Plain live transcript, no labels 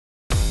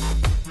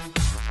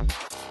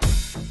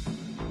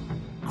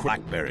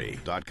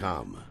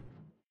CrackBerry.com.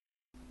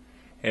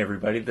 Hey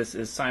everybody, this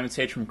is Simon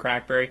Sage from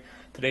CrackBerry.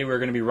 Today we're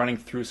going to be running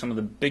through some of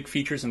the big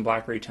features in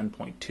BlackBerry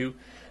 10.2.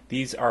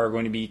 These are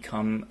going to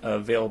become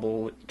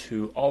available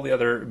to all the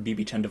other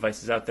BB10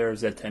 devices out there,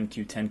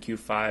 Z10Q,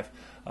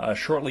 10Q5,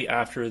 shortly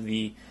after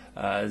the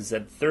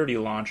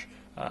Z30 launch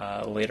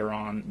later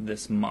on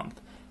this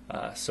month.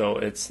 So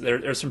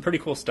there's some pretty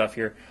cool stuff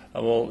here.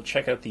 We'll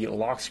check out the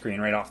lock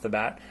screen right off the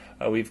bat.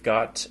 We've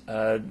got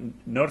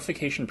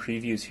notification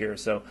previews here.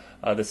 So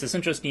this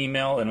isn't just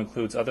email, it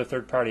includes other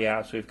third-party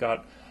apps. We've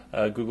got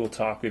Google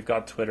Talk, we've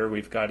got Twitter,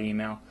 we've got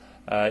email.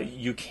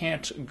 You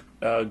can't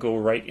go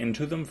right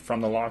into them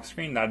from the lock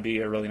screen. That'd be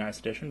a really nice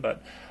addition,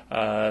 but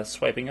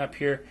swiping up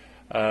here,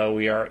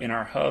 we are in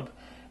our hub,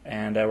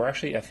 and we're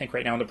actually, I think,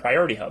 right now in the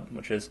Priority Hub,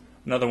 which is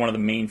another one of the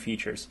main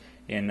features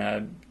in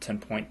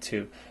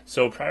 10.2.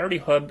 So Priority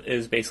Hub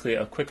is basically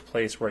a quick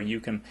place where you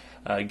can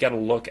get a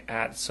look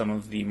at some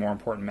of the more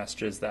important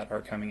messages that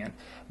are coming in.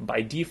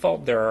 By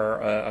default, there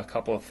are a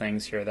couple of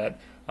things here that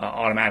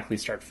automatically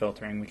start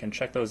filtering. We can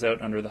check those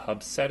out under the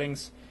Hub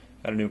settings.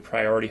 Got a new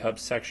Priority Hub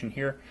section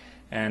here.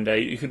 And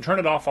you can turn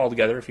it off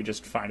altogether if you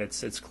just find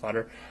it's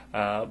clutter.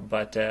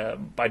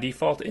 But by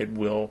default, it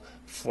will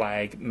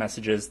flag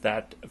messages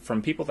that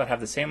from people that have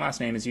the same last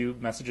name as you,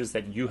 messages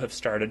that you have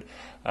started,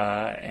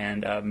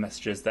 and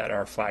messages that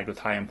are flagged with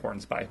high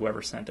importance by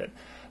whoever sent it.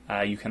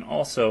 You can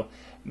also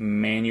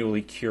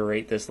manually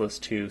curate this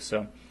list too.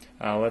 So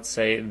let's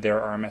say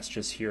there are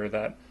messages here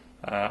that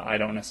I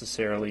don't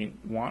necessarily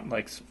want,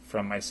 like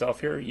from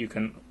myself here. You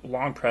can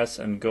long press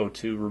and go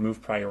to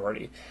remove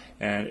priority,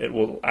 and it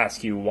will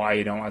ask you why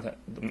you don't want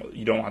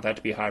that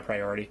to be high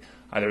priority,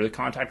 either the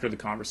contact or the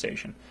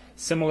conversation.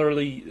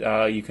 Similarly,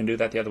 you can do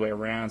that the other way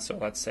around. So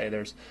let's say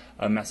there's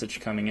a message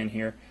coming in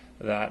here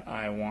that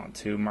I want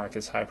to mark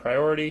as high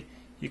priority.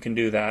 You can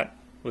do that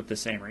with the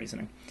same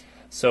reasoning.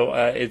 So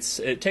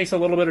it takes a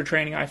little bit of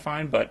training, I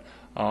find, but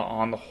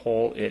on the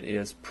whole, it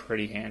is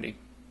pretty handy.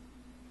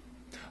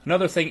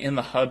 Another thing in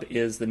the hub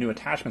is the new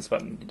attachments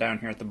button down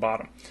here at the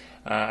bottom.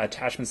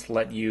 Attachments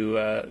let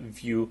you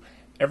view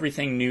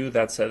everything new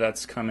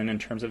that's come in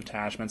terms of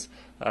attachments.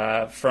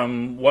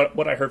 From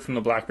what I heard from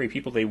the BlackBerry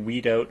people, they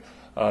weed out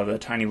the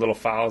tiny little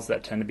files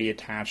that tend to be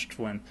attached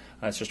when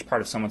it's just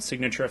part of someone's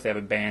signature, if they have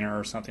a banner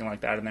or something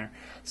like that in there.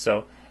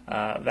 So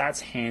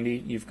that's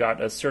handy. You've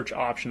got a search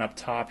option up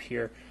top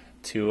here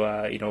to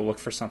look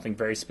for something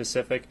very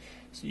specific.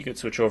 So you could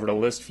switch over to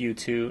list view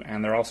too,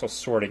 and there are also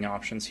sorting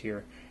options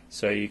here.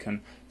 So you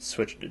can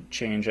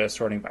change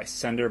sorting by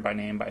sender, by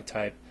name, by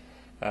type,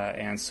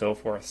 and so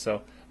forth.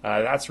 So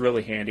that's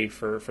really handy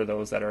for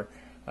those that are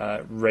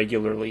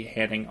regularly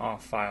handing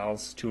off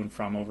files to and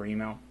from over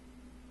email.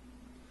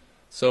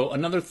 So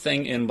another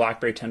thing in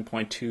BlackBerry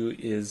 10.2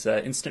 is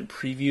instant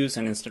previews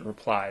and instant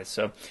replies.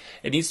 So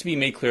it needs to be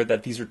made clear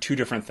that these are two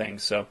different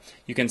things. So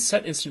you can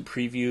set instant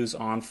previews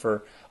on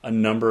for a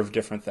number of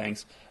different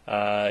things.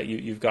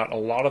 You've got a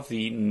lot of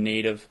the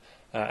native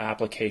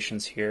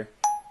applications here.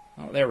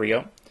 Oh, there we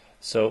go.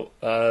 So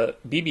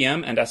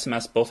BBM and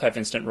SMS both have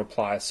instant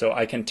reply. So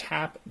I can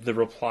tap the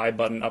reply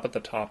button up at the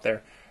top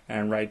there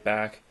and write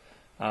back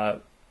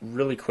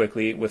really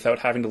quickly without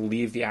having to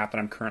leave the app that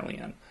I'm currently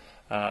in.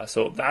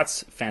 So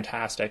that's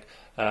fantastic.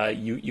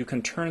 You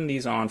can turn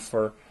these on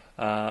for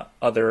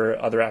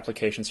other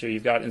applications here.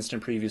 You've got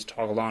instant previews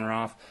toggled on or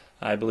off.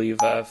 I believe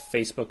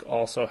Facebook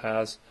also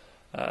has.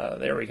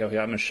 There we go. We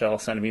got Michelle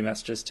sending me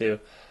messages too.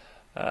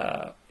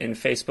 In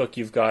Facebook,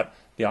 you've got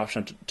the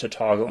option to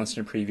toggle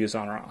instant previews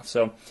on or off.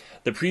 So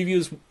the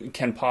previews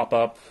can pop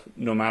up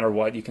no matter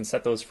what. You can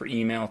set those for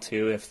email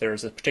too. If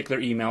there's a particular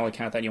email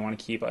account that you want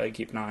to keep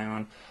an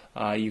eye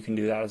on, you can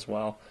do that as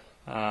well.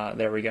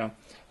 There we go.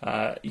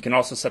 You can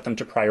also set them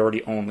to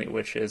priority only,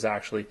 which is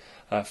actually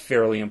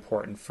fairly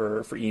important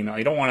for email.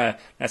 You don't want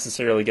to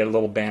necessarily get a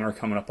little banner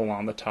coming up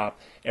along the top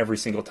every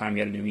single time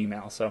you get a new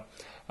email. So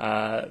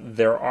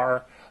there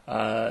are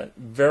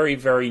very,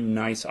 very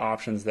nice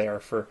options there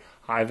for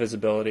high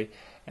visibility.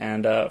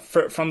 And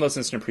from those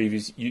instant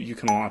previews, you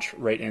can launch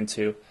right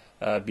into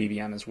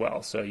BBM as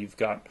well. So you've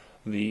got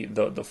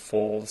the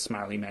full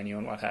smiley menu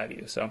and what have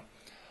you. So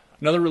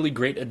another really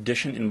great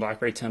addition in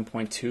BlackBerry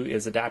 10.2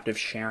 is adaptive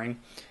sharing.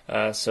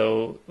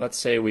 So let's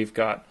say we've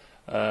got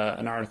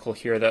an article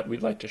here that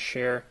we'd like to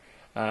share.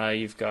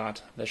 You've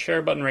got the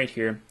share button right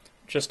here,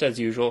 just as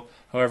usual.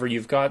 However,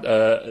 you've got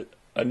a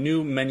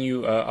new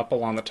menu up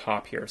along the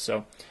top here.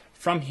 So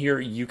from here,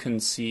 you can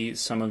see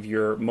some of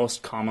your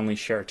most commonly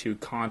shared to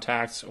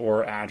contacts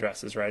or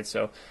addresses, right?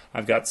 So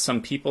I've got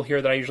some people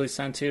here that I usually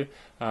send to.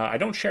 I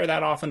don't share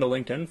that often to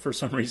LinkedIn. For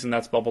some reason,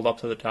 that's bubbled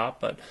up to the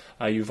top, but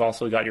you've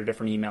also got your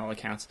different email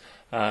accounts.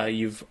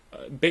 You've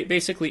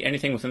basically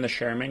anything within the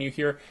share menu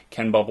here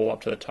can bubble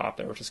up to the top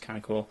there, which is kind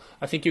of cool.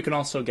 I think you can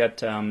also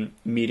get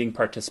meeting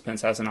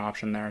participants as an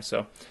option there.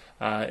 So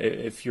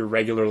if you're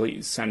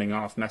regularly sending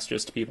off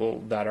messages to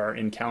people that are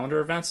in calendar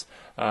events,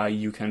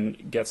 you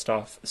can get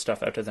stuff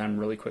out to them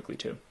really quickly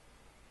too.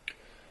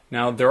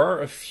 Now, there are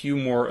a few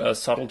more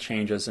subtle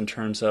changes in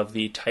terms of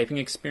the typing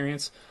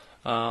experience.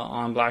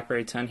 on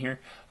BlackBerry 10 here.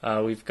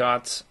 We've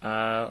got,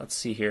 let's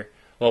see here.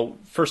 Well,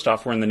 first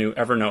off, we're in the new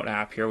Evernote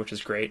app here, which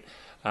is great.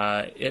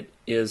 It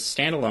is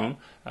standalone.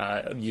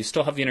 You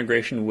still have the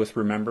integration with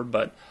Remember,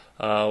 but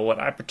what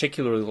I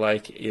particularly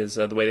like is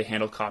the way they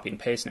handle copy and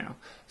paste now.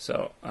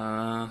 So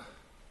I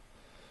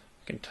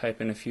can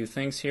type in a few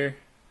things here,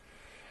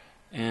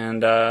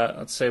 and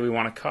let's say we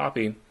want to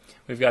copy.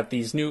 We've got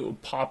these new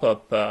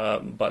pop-up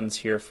buttons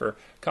here for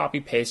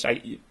copy paste.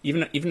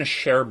 Even a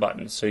share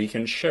button, so you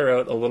can share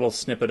out a little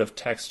snippet of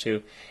text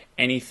to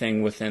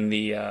anything within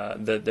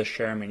the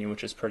share menu,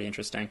 which is pretty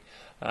interesting.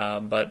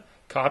 But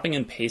copying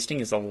and pasting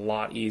is a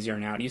lot easier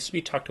now. It used to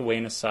be tucked away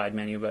in a side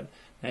menu, but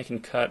now you can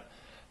cut,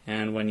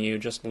 and when you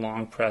just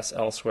long press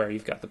elsewhere,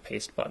 you've got the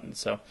paste button.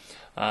 So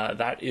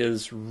that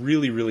is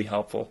really, really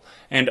helpful.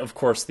 And of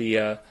course,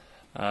 the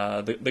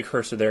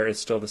cursor there is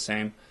still the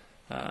same.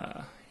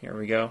 Here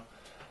we go.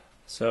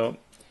 So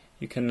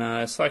you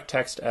can select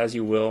text as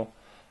you will.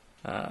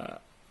 Bob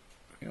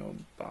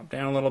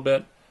down a little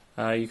bit.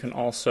 You can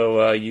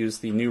also use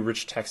the new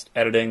rich text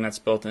editing that's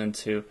built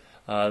into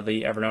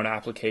the Evernote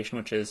application,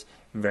 which is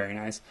very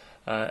nice.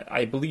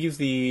 I believe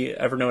the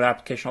Evernote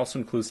application also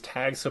includes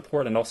tag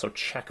support and also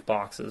check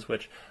boxes,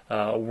 which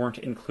weren't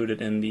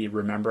included in the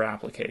Remember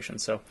application.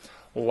 So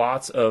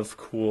lots of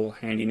cool,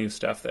 handy new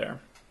stuff there.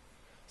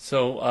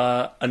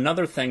 So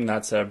another thing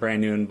that's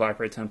brand new in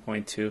BlackBerry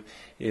 10.2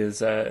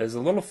 is a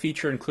little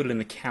feature included in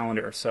the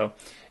calendar. So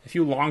if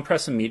you long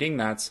press a meeting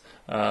that's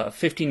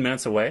 15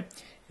 minutes away,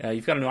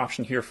 you've got an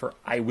option here for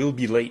I will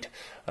be late.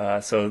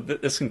 So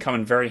this can come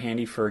in very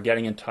handy for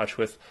getting in touch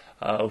with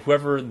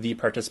whoever the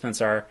participants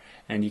are,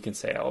 and you can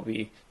say I'll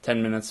be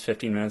 10 minutes,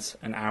 15 minutes,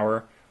 an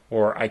hour,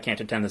 or I can't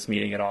attend this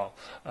meeting at all.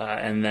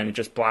 And then it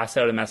just blasts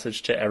out a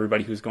message to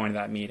everybody who's going to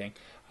that meeting.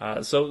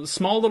 So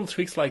small little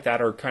tweaks like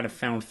that are kind of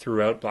found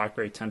throughout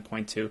BlackBerry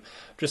 10.2.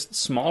 Just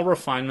small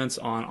refinements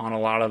on a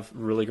lot of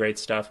really great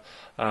stuff.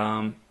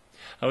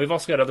 We've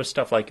also got other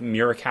stuff like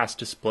Miracast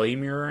display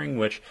mirroring,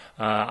 which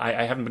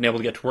I haven't been able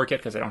to get to work yet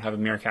because I don't have a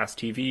Miracast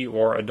TV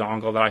or a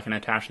dongle that I can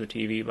attach to the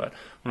TV, but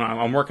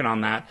I'm working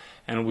on that.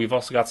 And we've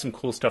also got some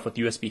cool stuff with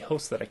USB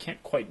hosts that I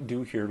can't quite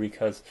do here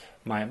because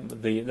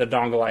the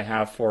dongle I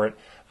have for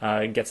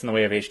it gets in the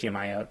way of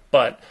HDMI out.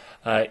 But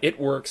it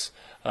works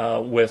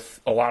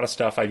with a lot of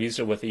stuff. I've used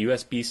it with a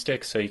USB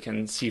stick, so you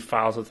can see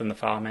files within the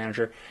file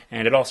manager,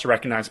 and it also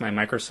recognized my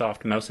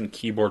Microsoft mouse and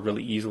keyboard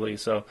really easily.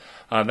 So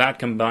that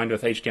combined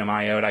with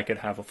HDMI out, I could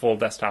have a full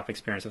desktop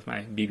experience with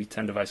my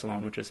BB10 device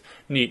alone, which is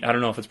neat. I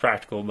don't know if it's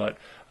practical, but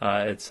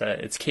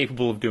it's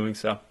capable of doing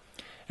so.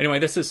 Anyway,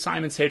 this is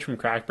Simon Sage from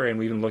CrackBerry, and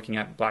we've been looking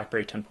at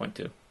BlackBerry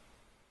 10.2.